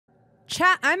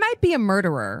Chat, I might be a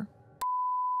murderer.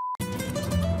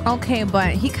 Okay,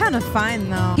 but he kind of fine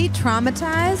though. He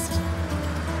traumatized,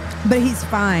 but he's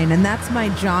fine, and that's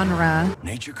my genre.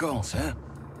 Nature calls, huh?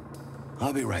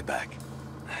 I'll be right back.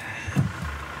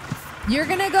 You're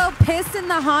gonna go piss in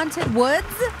the haunted woods?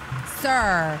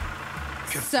 Sir.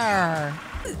 Sir.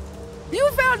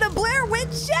 You found a Blair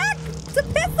Witch shack to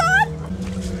piss on?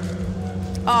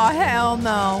 Oh, hell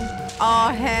no. Oh,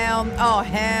 hell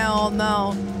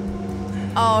no.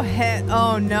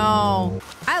 Oh no.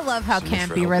 I love how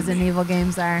campy Resident Evil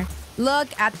games are. Look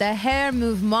at the hair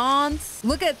movements.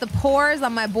 Look at the pores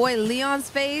on my boy Leon's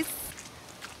face.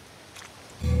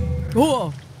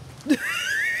 Oh.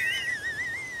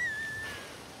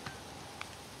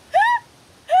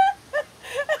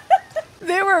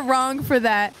 They were wrong for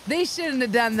that. They shouldn't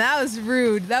have done that. That was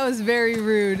rude. That was very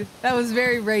rude. That was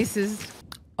very racist.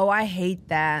 Oh, I hate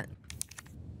that.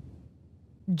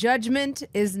 Judgment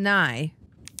is nigh.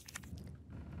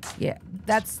 Yeah,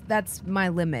 that's my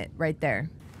limit right there.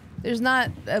 There's not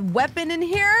a weapon in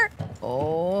here.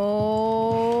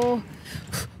 Oh.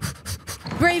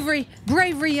 Bravery,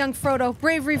 bravery, young Frodo.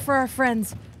 Bravery for our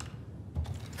friends.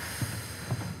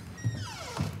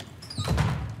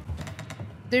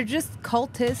 They're just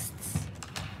cultists,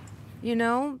 you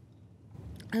know?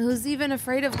 Who's even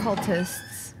afraid of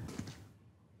cultists?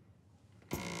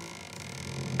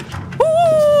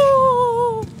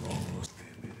 Ooh!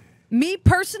 Me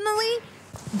personally,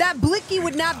 that blicky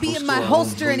would not be in my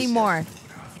holster anymore.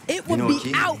 It would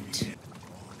be out.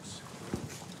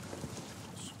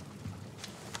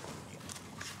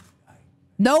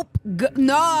 Nope.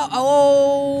 No.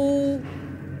 Oh.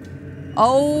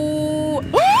 Oh.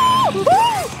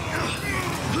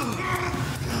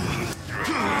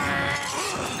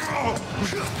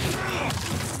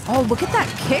 Oh, look at that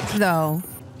kick, though.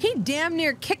 He damn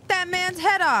near kicked that man's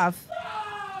head off.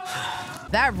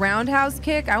 That roundhouse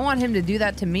kick, I want him to do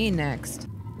that to me next.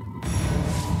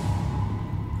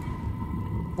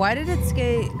 Why did it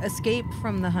escape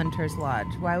from the Hunter's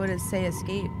Lodge? Why would it say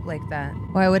escape like that?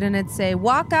 Why wouldn't it say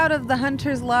walk out of the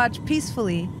Hunter's Lodge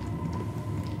peacefully?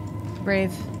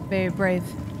 Brave, very brave,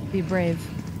 be brave,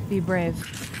 be brave,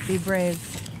 be brave.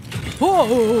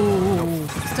 Whoa!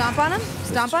 Stomp on him?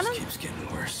 Stomp on him? Keeps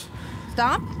getting worse.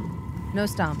 Stomp? No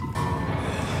stomp.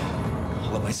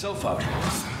 I'll let myself out.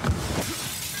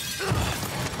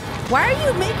 Why are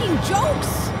you making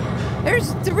jokes?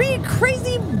 There's 3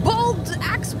 crazy, bald,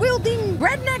 axe-wielding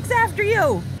rednecks after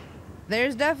you.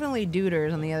 There's definitely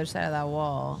duders on the other side of that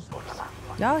wall.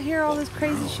 Y'all hear all this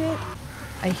crazy shit?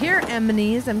 I hear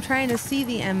enemies. I'm trying to see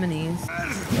the enemies.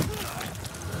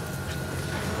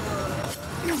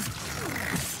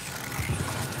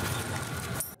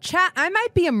 Chat, I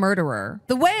might be a murderer.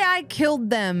 The way I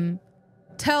killed them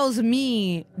tells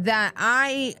me that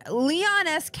Leon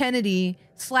S. Kennedy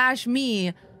 /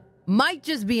 me might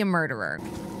just be a murderer.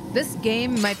 This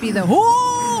game might be the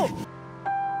whoo!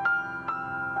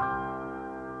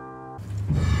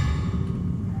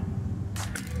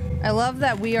 I love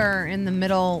that we are in the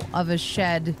middle of a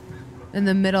shed in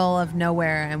the middle of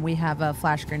nowhere and we have a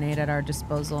flash grenade at our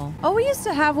disposal. Oh, we used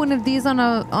to have one of these on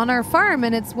our farm,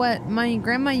 and it's what my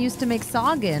grandma used to make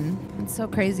sog in. It's so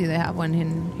crazy they have one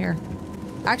in here.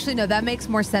 Actually, no, that makes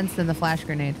more sense than the flash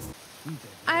grenade.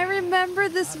 I remember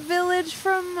this village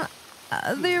from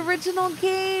the original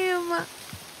game.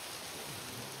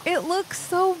 It looks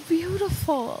so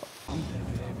beautiful.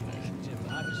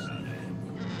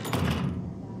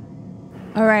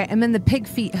 All right, I'm in the pig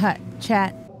feet hut,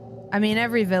 chat. I mean,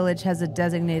 every village has a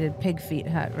designated pig feet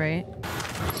hut, right?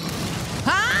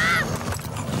 Ah!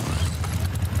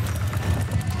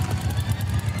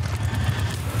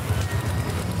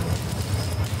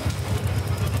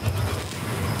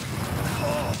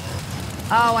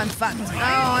 Oh, I'm fucked.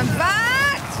 Oh, I'm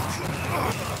fucked!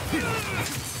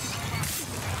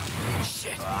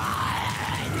 Shit.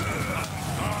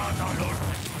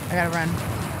 I gotta run.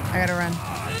 I gotta run.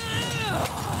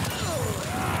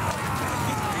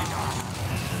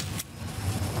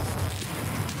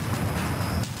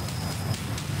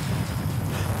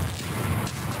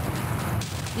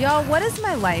 Yo, what is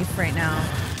my life right now?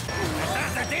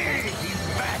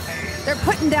 They're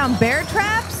putting down bear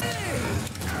traps?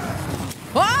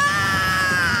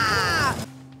 Ah!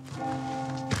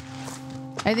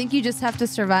 I think you just have to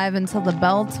survive until the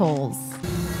bell tolls.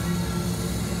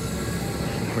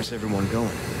 Where's everyone going?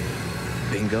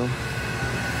 Bingo?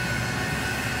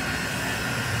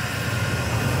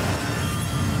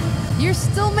 You're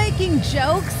still making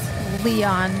jokes?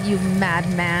 Leon, you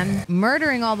madman.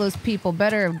 Murdering all those people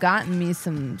better have gotten me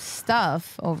some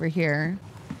stuff over here.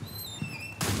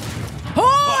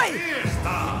 Hoy!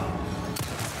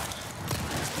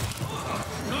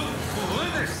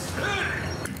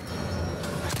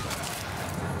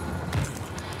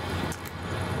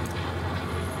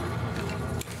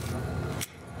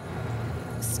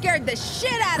 the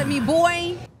shit out of me,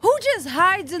 boy. Who just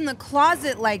hides in the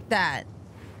closet like that?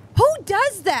 Who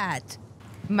does that?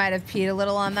 Might have peed a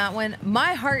little on that one.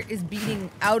 My heart is beating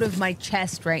out of my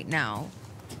chest right now.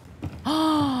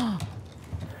 Oh.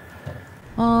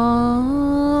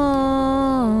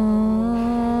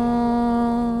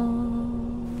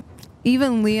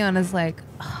 Even Leon is like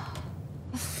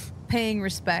paying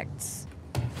respects.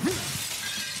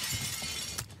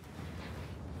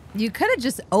 You could have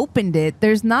just opened it.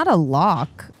 There's not a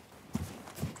lock.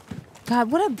 God,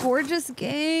 what a gorgeous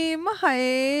game.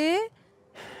 Hi.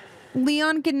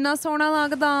 Leon कितना सोना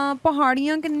लगता,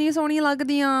 पहाड़ियाँ कितनी Soni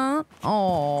लगदियाँ.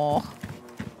 Oh,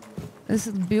 this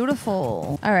is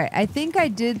beautiful. All right, I think I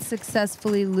did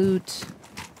successfully loot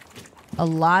a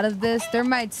lot of this. There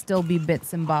might still be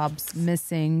bits and bobs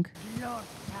missing.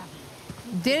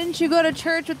 Didn't you go to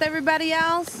church with everybody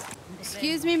else?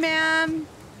 Excuse me, ma'am.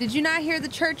 Did you not hear the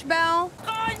church bell?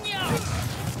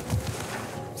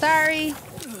 Sorry.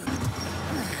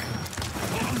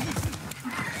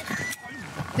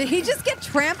 Did he just get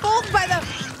trampled by the...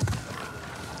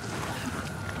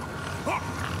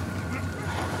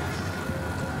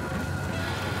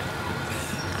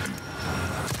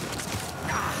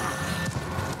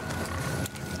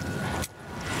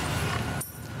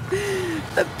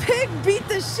 The pig beat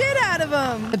the shit out of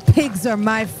him. The pigs are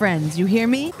my friends. You hear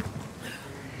me?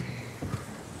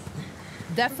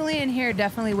 Definitely in here,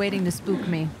 definitely waiting to spook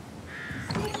me.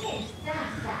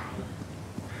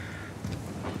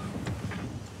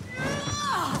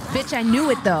 Bitch, I knew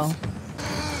it though.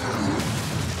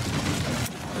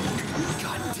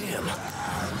 God damn.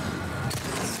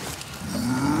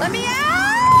 Let me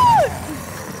out!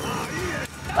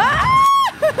 Ah!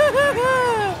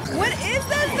 What is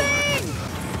that thing?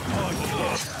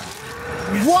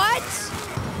 What?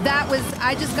 That was,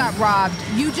 I just got robbed.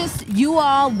 You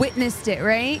all witnessed it,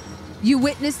 right? You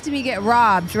witnessed me get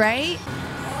robbed, right?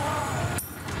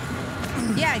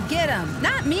 Yeah, get him.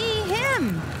 Not me,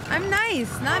 him. I'm nice,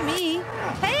 not me.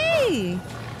 Hey,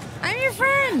 I'm your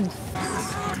friend.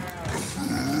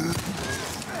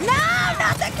 No,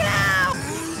 not the cow.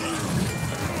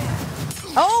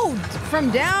 Oh,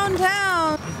 from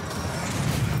downtown.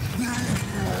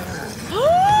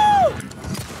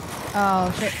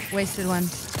 Oh, shit, wasted one.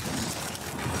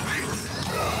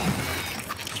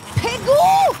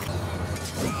 Pigoo!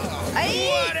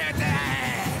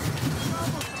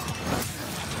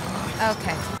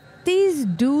 Okay. These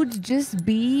dudes just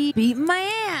beat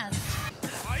my ass.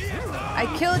 I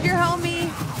killed your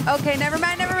homie. Okay, never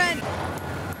mind, never mind.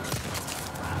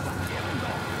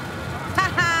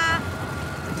 Haha.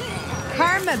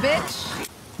 Karma, bitch.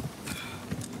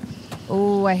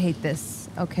 Oh, I hate this.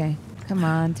 Okay, come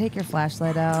on, take your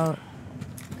flashlight out.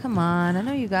 Come on, I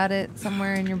know you got it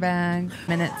somewhere in your bag.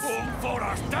 Minutes.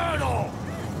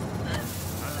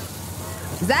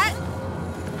 Is that?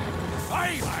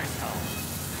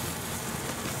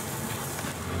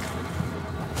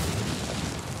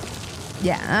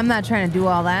 Yeah, I'm not trying to do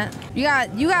all that. You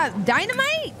got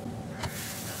dynamite?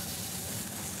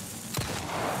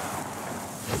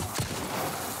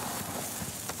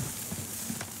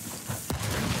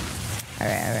 All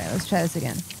right, let's try this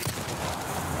again.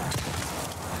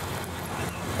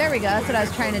 There we go, that's what I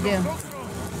was trying to do.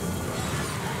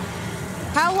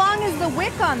 How long is the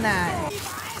wick on that?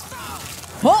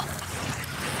 Oh!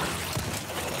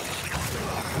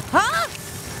 Huh?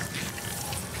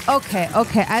 Okay.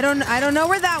 I don't know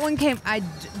where that one came. I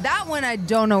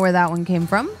don't know where that one came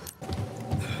from.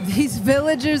 These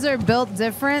villagers are built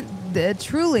different.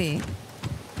 Truly.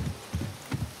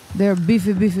 They're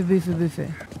beefy.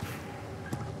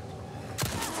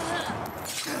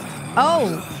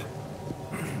 Oh.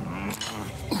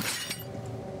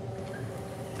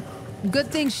 Good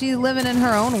thing she's living in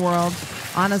her own world,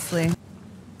 honestly.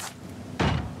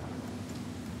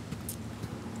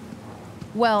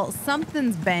 Well,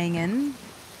 something's banging.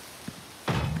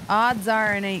 Odds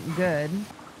are it ain't good.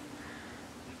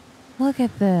 Look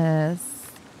at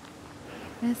this.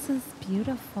 This is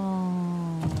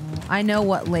beautiful. I know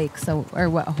what lakes or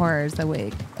what horrors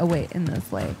await in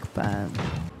this lake, but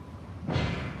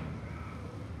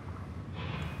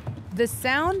the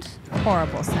sound,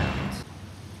 horrible sound.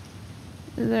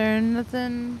 Is there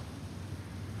nothing?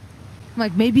 I'm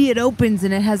like, maybe it opens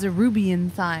and it has a ruby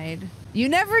inside. You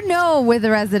never know with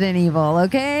Resident Evil,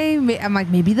 okay? I'm like,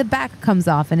 maybe the back comes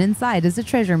off and inside is a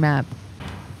treasure map.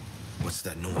 What's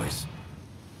that noise?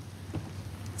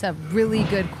 It's a really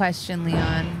good question,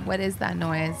 Leon. What is that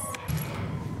noise?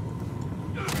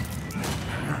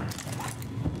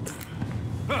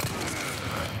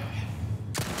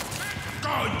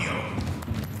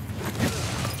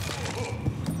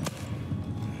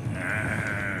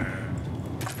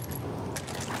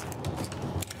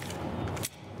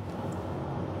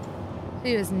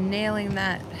 He was nailing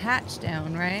that hatch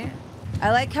down, right?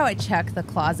 I like how I check the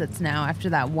closets now after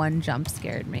that one jump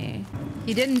scared me.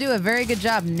 He didn't do a very good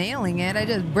job nailing it. I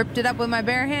just ripped it up with my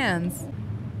bare hands.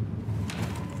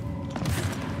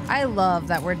 I love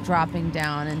that we're dropping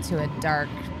down into a dark,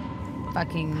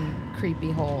 fucking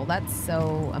creepy hole. That's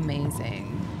so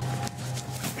amazing.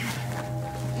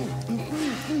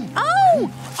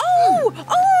 Oh! Oh!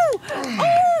 Oh!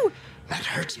 Oh! That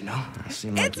hurts, you know. You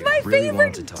seem It's like my you really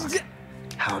want favorite. to talk.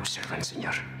 How observant,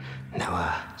 senor.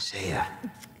 Now, say,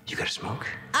 you got a smoke?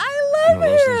 I One of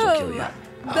those things will love kill him.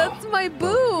 you. That's my boo.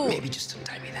 Well, maybe just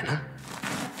untie me then, huh?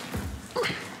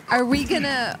 Are we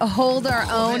gonna hold our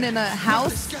own in a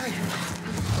house? This guy.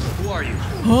 Who are you?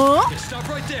 Huh? Yeah, stop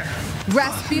right there.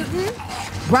 Rasputin?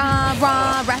 Rah,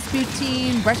 rah,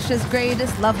 Rasputin, Russia's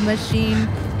greatest love machine.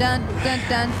 Dun, dun,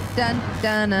 dun, dun,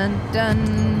 dun, dun,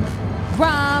 dun.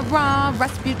 Rah, rah,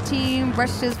 Rasputin,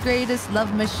 Russia's greatest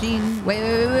love machine. Wait,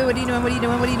 what are you doing? What are you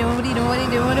doing? What are you doing? What are you doing? What are you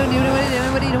doing? What are you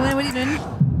doing? What are you doing? What are you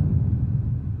doing?